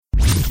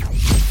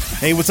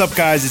Hey, what's up,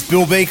 guys? It's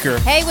Bill Baker.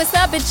 Hey, what's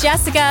up? It's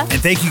Jessica. And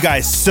thank you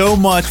guys so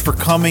much for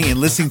coming and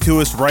listening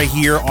to us right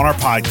here on our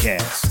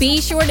podcast.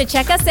 Be sure to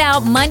check us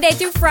out Monday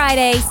through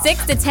Friday,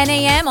 6 to 10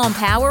 a.m. on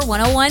Power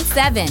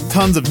 101.7.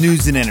 Tons of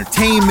news and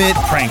entertainment,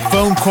 prank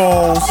phone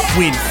calls,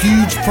 win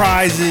huge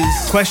prizes,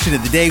 question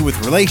of the day with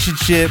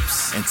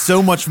relationships, and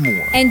so much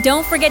more. And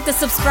don't forget to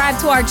subscribe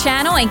to our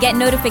channel and get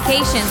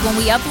notifications when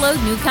we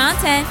upload new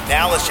content.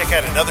 Now let's check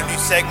out another new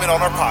segment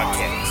on our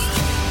podcast.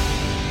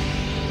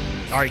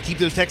 All right, keep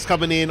those texts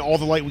coming in. All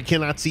the Light We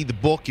Cannot See, the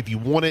book. If you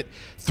want it,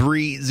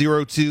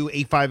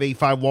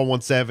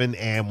 302-858-5117,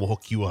 and we'll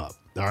hook you up.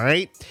 All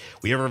right?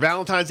 We have our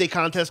Valentine's Day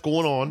contest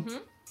going on. Mm-hmm.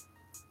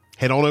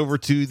 Head on over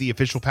to the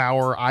official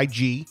Power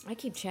IG. I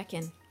keep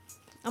checking.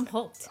 I'm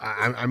hooked.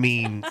 I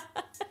mean,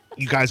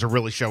 you guys are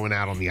really showing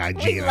out on the IG.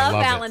 We and love I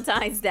love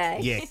Valentine's Day.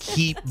 Yeah,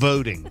 keep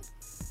voting.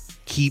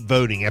 Keep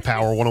voting at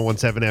Power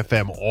 101.7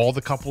 FM. All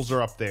the couples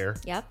are up there.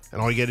 Yep.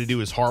 And all you got to do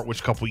is heart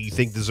which couple you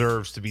think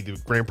deserves to be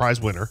the grand prize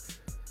winner.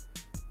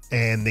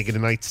 And they get a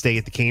night's stay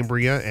at the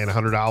Cambria and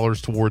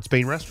 $100 towards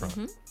Spain Restaurant.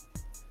 Mm-hmm.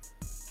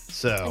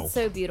 So it's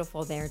so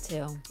beautiful there,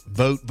 too.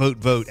 Vote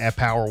at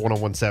Power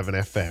 101.7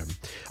 FM.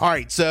 All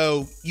right,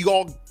 so you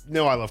all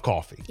know I love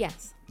coffee.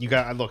 Yes.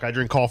 Look, I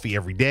drink coffee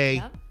every day.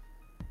 Yep.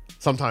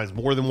 Sometimes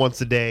more than once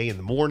a day in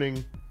the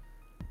morning.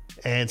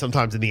 And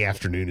sometimes in the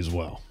afternoon as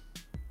well.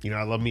 You know,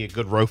 I love me a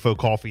good Rofo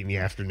coffee in the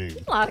afternoon.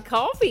 A lot of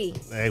coffee.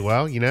 Hey,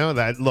 well, you know,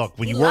 that look,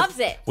 when He you work loves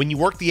it. When you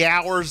work the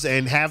hours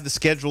and have the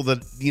schedule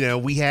that, you know,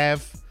 we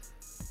have,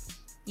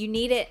 you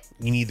need it.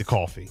 You need the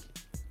coffee.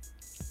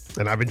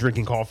 And I've been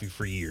drinking coffee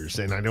for years,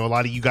 and I know a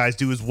lot of you guys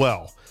do as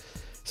well.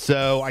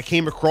 So, I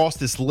came across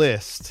this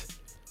list,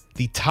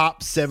 the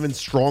top 7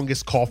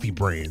 strongest coffee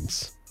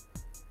brands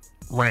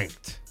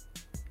ranked.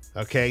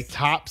 Okay,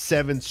 top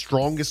 7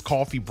 strongest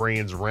coffee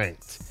brands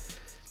ranked.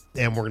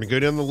 And we're going to go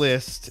down the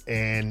list.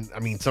 And I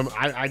mean,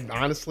 I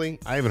honestly,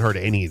 I haven't heard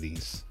of any of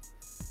these.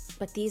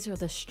 But these are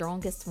the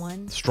strongest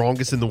ones.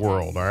 Strongest in the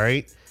world. All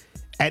right.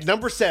 At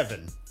number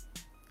 7,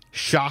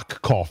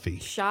 Shock Coffee.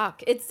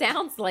 Shock. It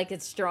sounds like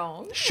it's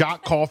strong.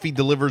 Shock Coffee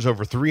delivers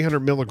over 300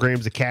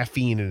 milligrams of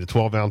caffeine in a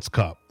 12-ounce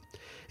cup.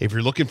 If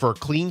you're looking for a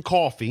clean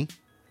coffee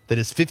that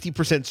is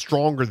 50%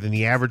 stronger than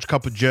the average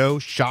cup of Joe,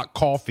 Shock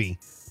Coffee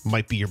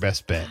might be your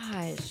best bet.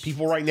 Gosh.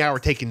 People right now are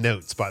taking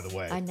notes, by the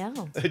way. I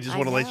know. I just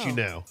want to let you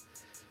know.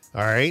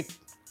 All right.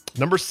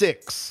 Number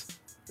 6,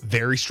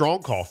 Very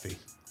Strong Coffee.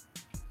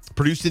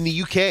 Produced in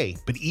the UK,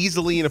 but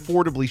easily and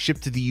affordably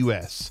shipped to the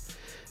US.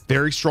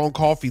 Very Strong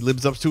Coffee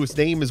lives up to its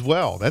name as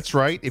well. That's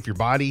right. If your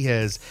body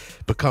has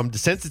become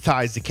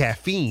desensitized to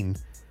caffeine,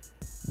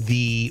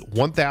 the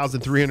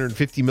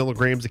 1,350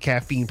 milligrams of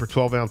caffeine per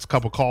 12-ounce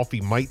cup of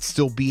coffee might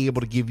still be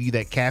able to give you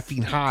that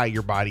caffeine high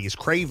your body is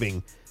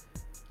craving.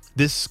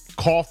 This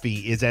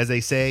coffee is, as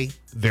they say,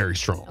 very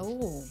strong.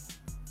 Oh.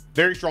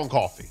 Very strong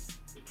coffee.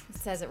 It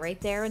says it right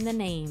there in the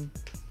name.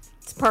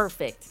 It's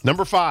perfect.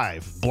 Number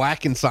 5,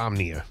 Black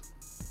Insomnia.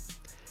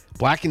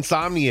 Black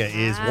Insomnia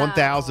is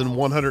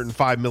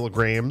 1,105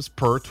 milligrams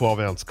per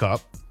 12-ounce cup.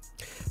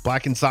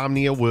 Black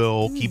Insomnia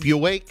will keep you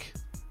awake.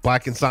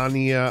 Black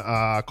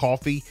Insomnia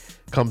coffee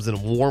comes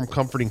in warm,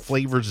 comforting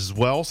flavors as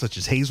well, such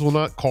as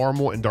hazelnut,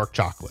 caramel, and dark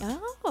chocolate.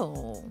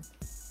 Oh.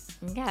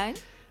 Okay.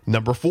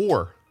 Number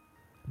 4,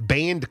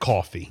 Banned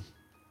Coffee.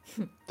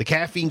 The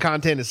caffeine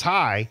content is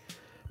high,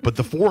 but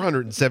the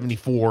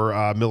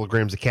 474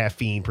 milligrams of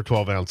caffeine per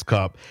 12-ounce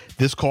cup.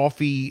 This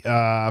coffee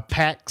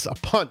packs a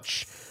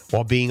punch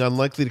while being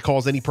unlikely to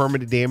cause any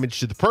permanent damage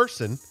to the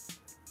person.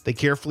 They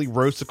carefully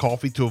roast the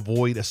coffee to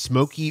avoid a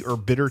smoky or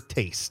bitter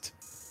taste.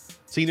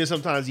 So, you know,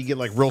 sometimes you get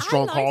like real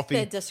strong I like coffee.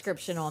 the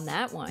description on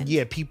that one.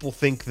 Yeah, people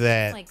think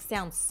that. Like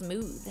sounds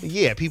smooth.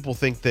 Yeah, people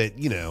think that,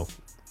 you know,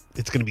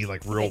 it's going to be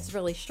like real. It's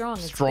really strong.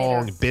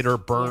 Strong, it's bitter,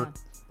 burnt,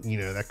 you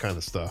know, that kind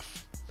of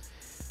stuff.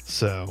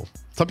 So,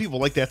 some people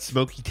like that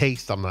smoky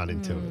taste. I'm not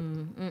into it.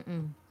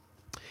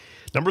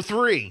 Number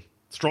 3,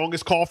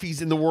 strongest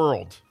coffees in the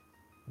world.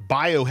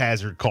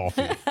 Biohazard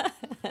Coffee.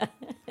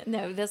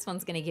 No, this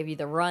one's going to give you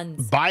the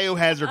runs.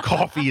 Biohazard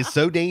Coffee is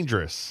so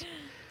dangerous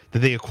that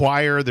they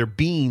acquire their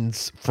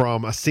beans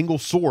from a single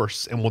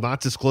source and will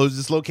not disclose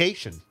its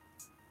location.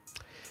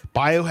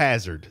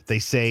 Biohazard, they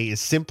say,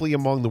 is simply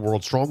among the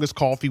world's strongest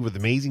coffee with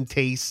amazing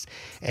taste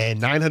and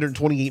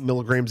 928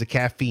 milligrams of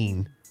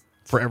caffeine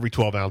for every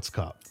 12-ounce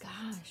cup.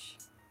 Gosh.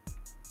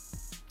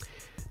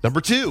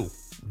 Number 2,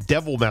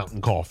 Devil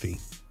Mountain Coffee.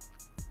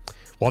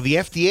 While the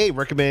FDA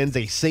recommends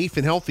a safe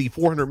and healthy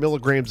 400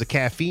 milligrams of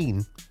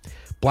caffeine,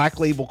 Black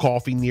Label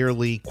Coffee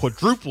nearly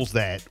quadruples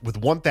that with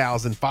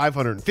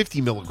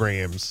 1,550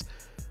 milligrams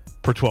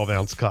per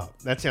 12-ounce cup.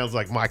 That sounds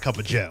like my cup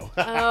of Joe.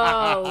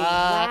 Oh,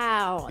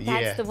 wow.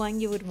 That's Yeah. the one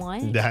you would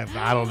want?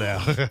 I don't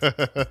know.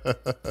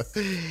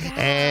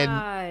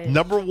 And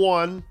number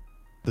 1,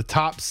 the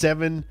top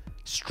 7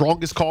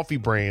 strongest coffee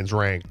brands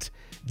ranked,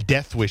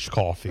 Death Wish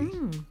Coffee.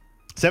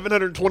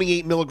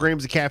 728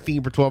 milligrams of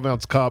caffeine per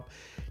 12-ounce cup.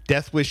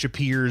 Death Wish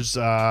appears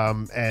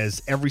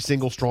as every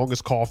single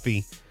strongest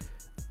coffee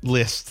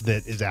list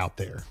that is out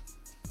there.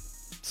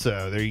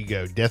 So there you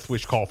go. Death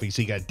Wish coffee.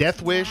 So you got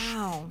Death Wish,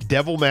 Wow.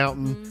 Devil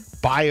Mountain,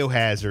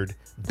 Biohazard,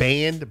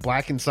 Banned,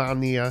 Black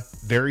Insomnia,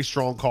 Very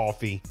Strong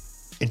Coffee,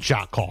 and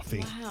Shot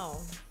Coffee. Wow.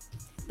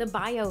 The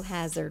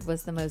biohazard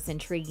was the most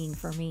intriguing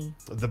for me.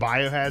 The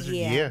Biohazard,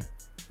 yeah.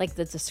 Like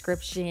the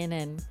description,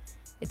 and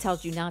it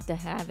tells you not to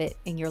have it,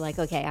 and you're like,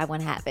 okay, I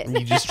want to have it.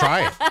 You just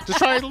try it. Just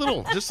try it a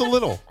little. Just a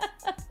little.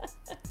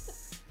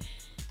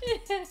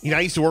 You know,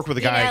 I used to work with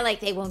a guy. Like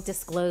they won't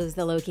disclose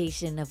the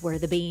location of where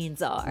the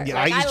beans are. Yeah,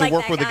 Like, I used to like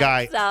work that with a kind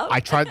guy. of stuff. I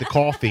tried the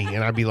coffee,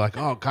 and I'd be like,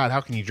 "Oh God, how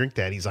can you drink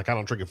that?" He's like, "I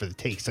don't drink it for the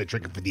taste. I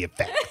drink it for the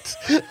effect."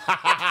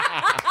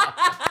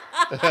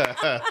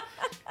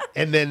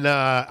 And then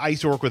I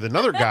used to work with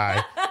another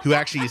guy who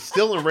actually is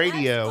still in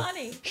radio. That's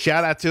funny.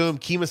 Shout out to him,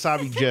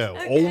 Kemosabe Joe,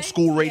 old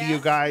school radio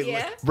guy.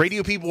 yeah.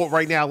 Radio people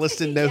right now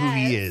listening know who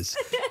he is.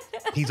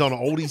 He's on an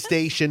oldie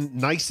station.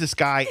 Nicest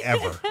guy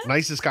ever.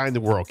 Nicest guy in the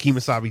world,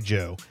 Kemosabe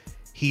Joe.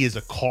 He is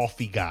a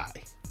coffee guy.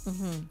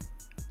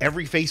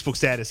 Every Facebook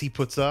status he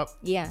puts up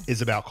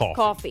is about coffee.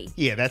 Coffee.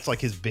 Yeah, that's like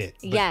his bit.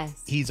 But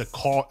Yes. He's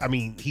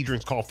he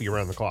drinks coffee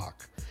around the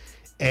clock.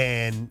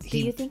 And Do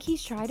you think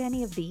he's tried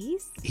any of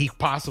these? he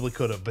possibly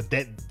could have, but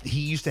that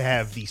he used to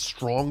have the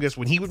strongest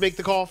when he would make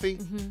the coffee,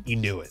 you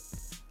knew it.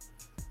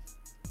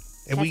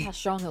 And That's how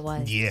strong it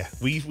was. yeah,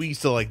 we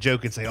used to like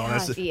joke and say, "Oh,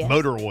 that's Gosh, yeah.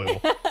 motor oil."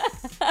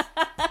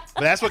 But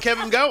that's what kept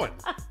him going.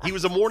 He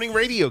was a morning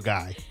radio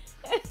guy.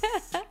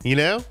 You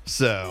know?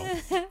 So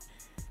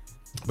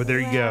but there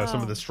you go,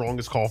 some of the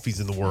strongest coffees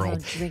in the I world.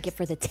 don't drink it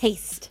for the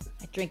taste.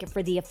 I drink it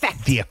for the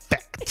effect. The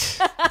effect.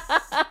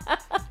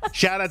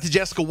 Shout out to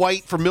Jessica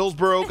White from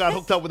Millsboro. Got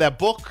hooked up with that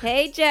book.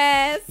 Hey,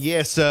 Jess.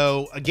 Yeah,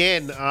 so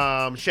again,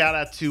 shout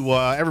out to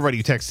everybody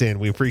who texts in.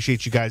 We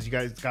appreciate you guys. You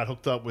guys got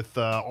hooked up with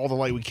All the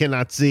Light We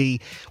Cannot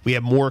See. We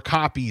have more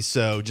copies,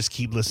 so just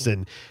keep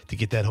listening to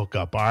get that hook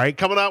up. All right,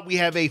 coming up, we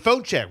have a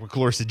phone check with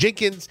Clarissa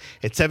Jenkins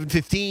at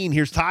 7:15.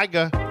 Here's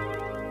Tyga.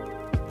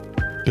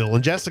 Bill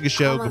and Jessica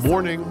Show. Good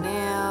morning.